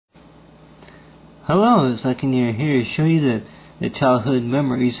Hello, so I can here show you the childhood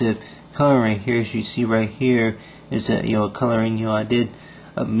memories of coloring here. As you see right here is that coloring I did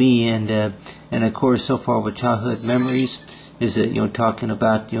of me, and of course so far with childhood memories is that talking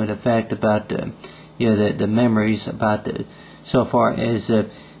about the fact about the memories about the so far as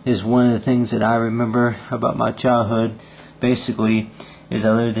is one of the things that I remember about my childhood. Basically, is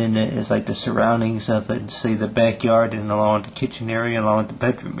I lived in is like the surroundings of say the backyard and along the kitchen area, along the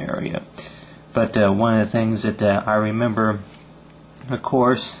bedroom area. But one of the things that I remember, of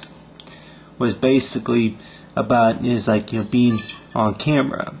course, was basically about is like being on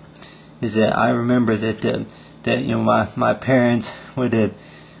camera. Is that I remember that my parents would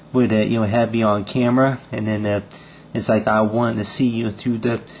have me on camera, and then it's like I wanted to see you through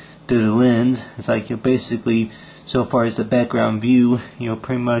the lens. It's like basically so far as the background view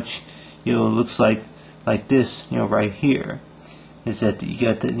pretty much looks like this right here. Is that you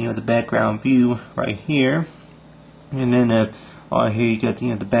got the background view right here, and then here you got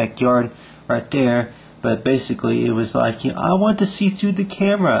the backyard right there. But basically it was like I want to see through the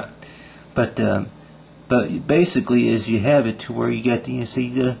camera, but basically is you have it to where you get you see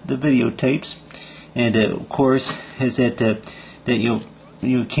the videotapes, and of course is that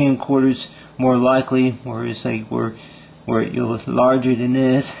camcorders more likely where it's like where larger than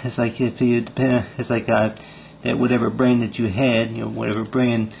this. It's like if you depend, it's like that whatever brand that you had, whatever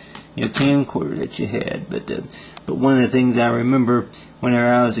brand camcorder that you had. But one of the things I remember whenever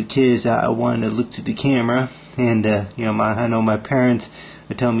I was a kid is I wanted to look through the camera, and I know my parents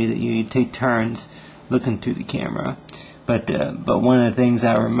would tell me that you take turns looking through the camera. But one of the things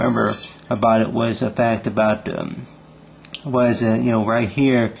I remember about it was the fact about right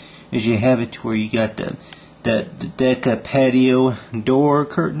here is you have it to where you got the patio door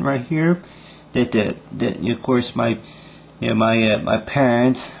curtain right here. That of course my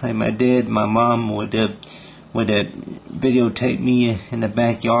parents, like my dad, my mom would videotape me in the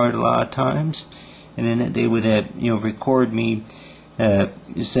backyard a lot of times, and then they would record me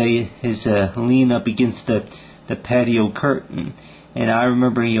say his lean up against the patio curtain. And I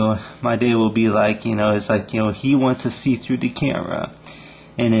remember my dad will be like it's like he wants to see through the camera,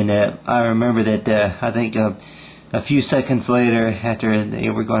 and then I remember that I think a few seconds later, after they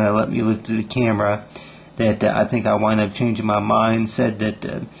were going to let me look through the camera, that I think I wound up changing my mind, said that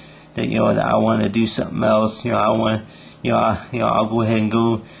I want to do something else. I want I'll go ahead and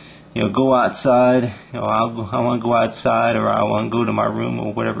go outside. I want to go outside, or I want to go to my room,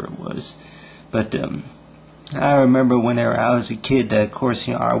 or whatever it was. But I remember whenever I was a kid, that of course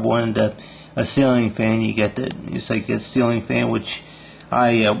I wanted a ceiling fan. You get it's like a ceiling fan, which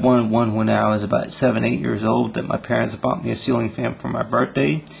I won one when I was about 7, 8 years old. That my parents bought me a ceiling fan for my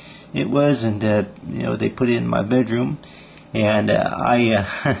birthday. It was, and they put it in my bedroom, and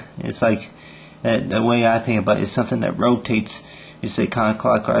it's like the way I think about it is something that rotates. It's a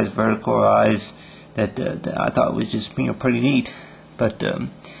counterclockwise, verticalized. That I thought was just pretty neat. But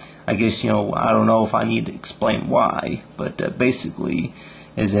I guess I don't know if I need to explain why. But basically,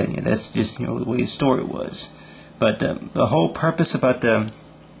 is that that's just the way the story was. But the whole purpose about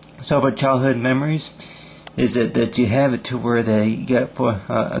about childhood memories is that you have it to where you get for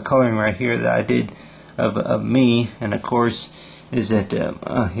a coloring right here that I did of me, and of course is that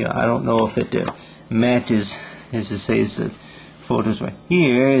I don't know if it matches, as to say, is the photos right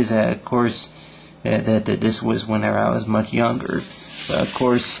here. Is that of course that this was whenever I was much younger. But of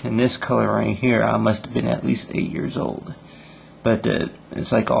course in this color right here I must have been at least 8 years old. But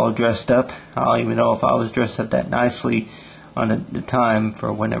it's like all dressed up. I don't even know if I was dressed up that nicely on the time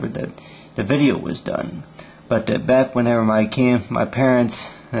for whenever the video was done. But back whenever my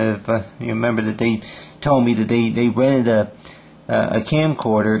parents, if you remember, that they told me that they rented a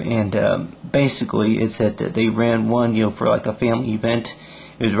camcorder, and basically it's that they ran one for like a family event.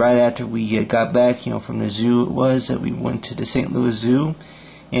 It was right after we got back from the zoo. It was that we went to the St. Louis Zoo,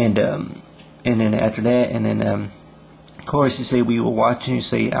 and then after that, and then of course, we were watching,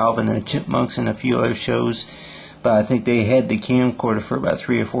 Alvin and the Chipmunks and a few other shows, but I think they had the camcorder for about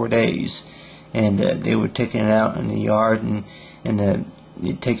 3 or 4 days, and they were taking it out in the yard and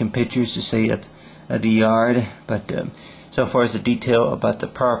taking pictures of the yard. But so far as the detail about the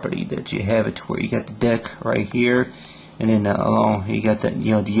property, that you have it to where you got the deck right here, and then along you got that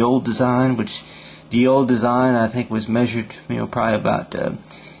the old design, which the old design I think was measured probably about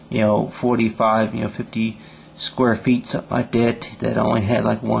 45 50 square feet, something like that. That only had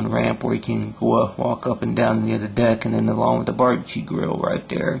like one ramp where you can walk up and down near the deck, and then along with the barbecue grill right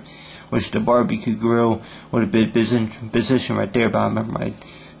there, which the barbecue grill would have been positioned right there. But I remember my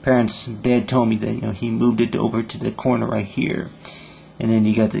parents' dad told me that he moved it over to the corner right here, and then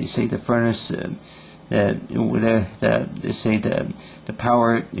you got the furnace, the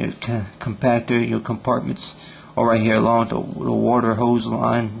power compactor compartments all right here along the water hose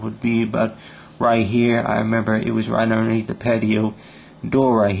line would be about right here. I remember it was right underneath the patio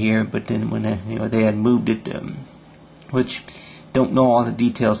door right here, but then when they had moved it, which don't know all the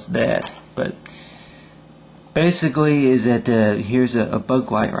details to that, but basically is that here's a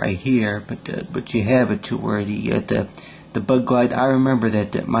bug light right here, but you have it to where you get the bug light. I remember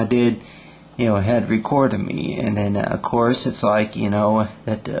that my dad had recorded me, and then of course it's like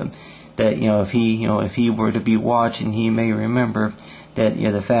that if he were to be watching, he may remember that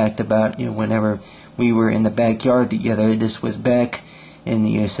the fact about whenever we were in the backyard together. This was back in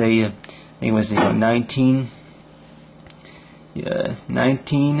I think it was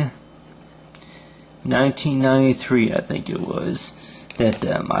 1993, I think it was, that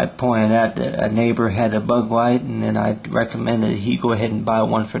I pointed out that a neighbor had a bug light, and then I recommended he go ahead and buy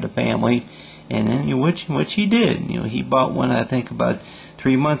one for the family, and then which he did. He bought one. I think about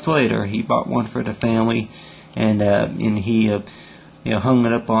 3 months later, he bought one for the family, and he hung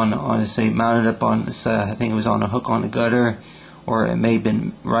it up mounted up on the side. I think it was on a hook on the gutter, or it may have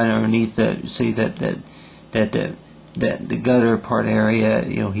been right underneath the the gutter part area.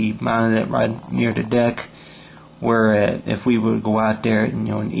 He mounted it right near the deck, where if we would go out there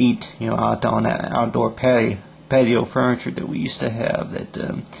and eat out on that outdoor patio furniture that we used to have,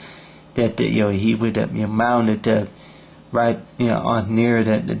 he would mount it right on near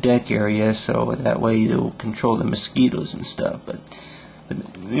the deck area, so that way it'll control the mosquitoes and stuff. But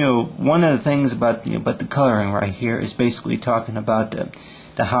one of the things about the coloring right here is basically talking about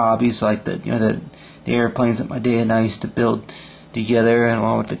the hobbies, like the airplanes that my dad and I used to build together, and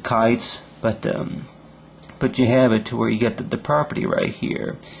along with the kites. But you have it to where you get the property right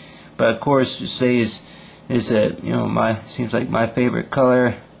here. But of course, you say is that seems like my favorite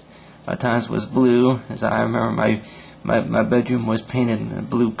color at times was blue, as I remember my bedroom was painted in a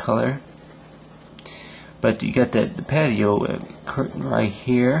blue color. But you got the patio curtain right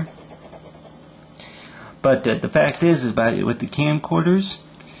here. But the fact is about it with the camcorders,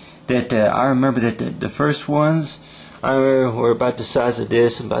 that I remember that the first ones I remember were about the size of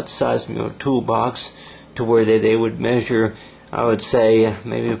this, and about the size of a toolbox, to where they would measure, I would say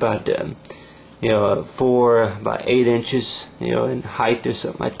maybe about about 8 inches in height or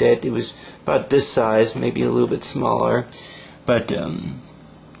something like that. It was about this size, maybe a little bit smaller, but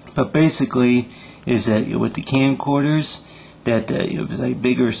basically is that with the camcorders, that it was like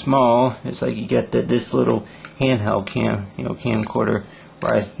big or small. It's like you get this little handheld camcorder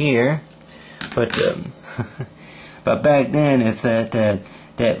right here, but but back then it's that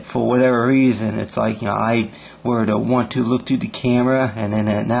for whatever reason, it's like I were to want to look through the camera, and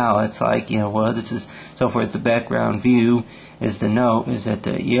then now it's like well, this is so for the background view is the note is that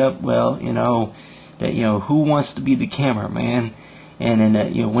yep, well, that who wants to be the cameraman. And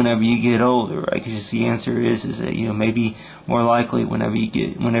then whenever you get older, I guess the answer is that maybe more likely whenever you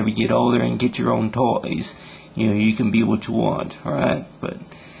get older and get your own toys, you can be what you want, all right?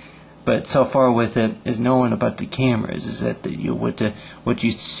 But so far with it is knowing about the cameras is that what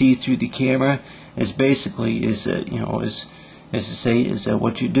you see through the camera is basically is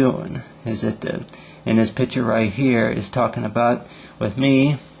what you're doing. Is that in this picture right here is talking about with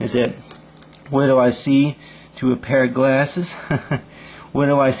me is that what do I see through a pair of glasses? What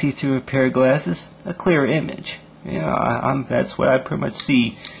do I see through a pair of glasses? A clear image. That's what I pretty much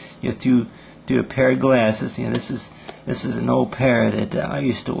see through a pair of glasses. This is an old pair that I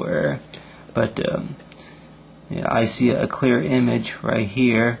used to wear, but I see a clear image right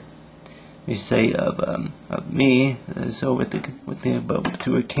here. You say of me. So but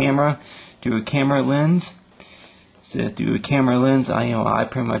through a camera lens. So through a camera lens, I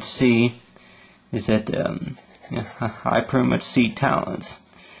pretty much see is that I pretty much see talents.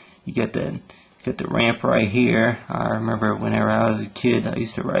 You get the ramp right here. I remember whenever I was a kid, I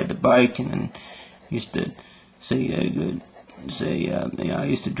used to ride the bike, and then used to I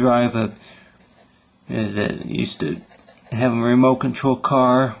used to drive used to have a remote control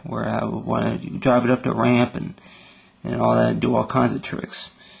car where I would want to drive it up the ramp and all that, do all kinds of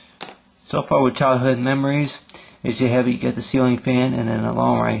tricks. So far with childhood memories, is you get the ceiling fan, and then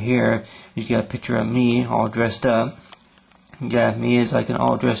along right here you got a picture of me all dressed up. You got me as like an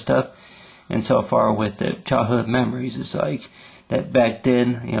all dressed up. And so far with the childhood memories, it's like that back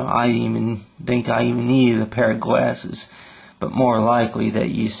then, I even think I even needed a pair of glasses. But more likely that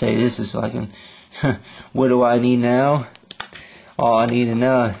you say this is like what do I need now? All I need to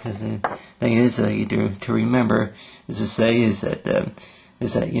know is to remember is to say is that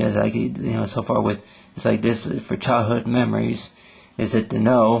so far with it's like this for childhood memories is it to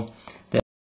know